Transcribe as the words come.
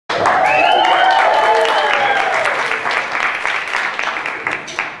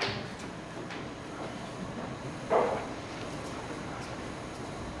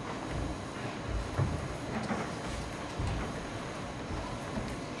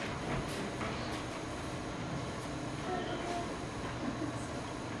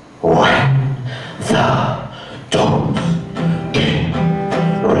The dogs came,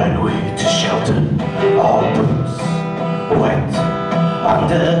 ran away to shelter, all boots wet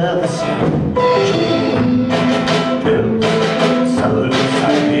under the snow. Built cellars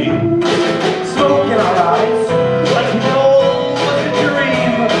beside me, smoke in our eyes, like it all was a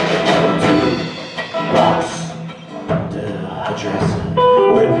dream. Two rocks under her dresser,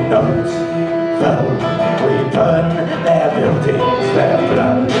 windows fell, we burned their buildings, their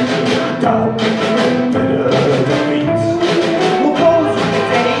blood down bitter defeats. Who goes with the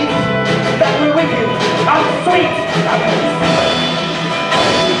days that were wicked and sweet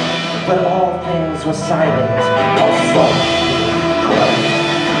when all things were silent, all smoke crushed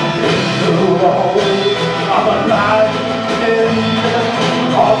in the wall of a land in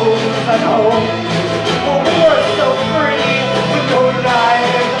hovels and home. For we were so free with no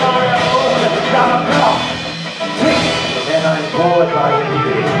lives of our own. Round the clock, and I'm bored by the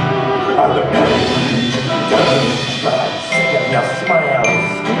beauty of the page turns by seeing your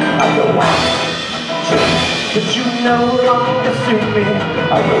smiles and the wax. But you no longer suit me.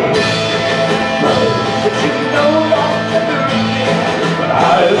 I know but you no longer suit me. But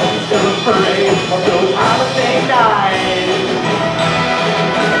I'm still afraid of those holiday nights.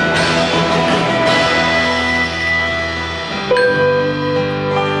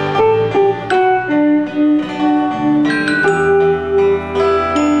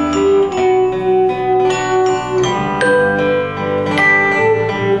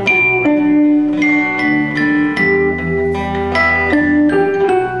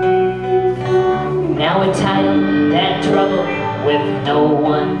 With no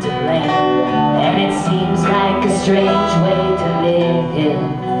one to blame, and it seems like a strange way to live.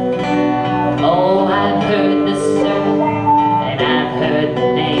 Oh, I've heard the sermon, and I've heard the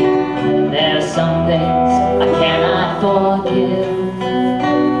name. There's some things I cannot forgive.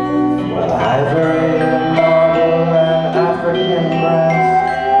 Well, ivory and marble and African brass,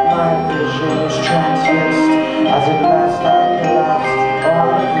 my vision's transfixed as at last I collapsed on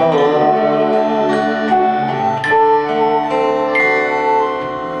the floor.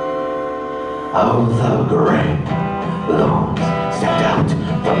 Oh, the great lords stepped out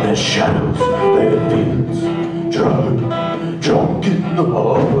from their shadows, their fields, drunk in the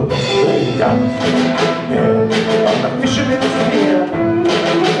harbor. They danced here on the fisherman's pier.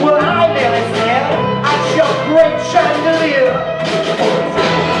 Well, I merely stare at your great chandelier.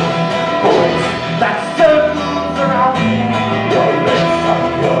 Boys, that circles around me, your lips on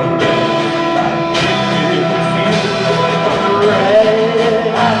your lips, that you red.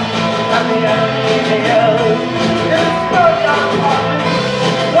 And the enemy yells, it's not your fault,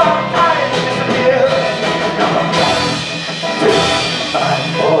 while time disappears. Now I'm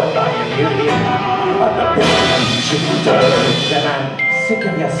bored by your beauty, and the pictures you turn, and I'm sick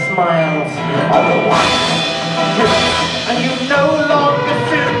of your smiles, and the wax drips, and you no longer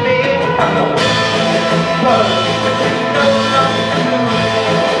suit me, and the wind burns.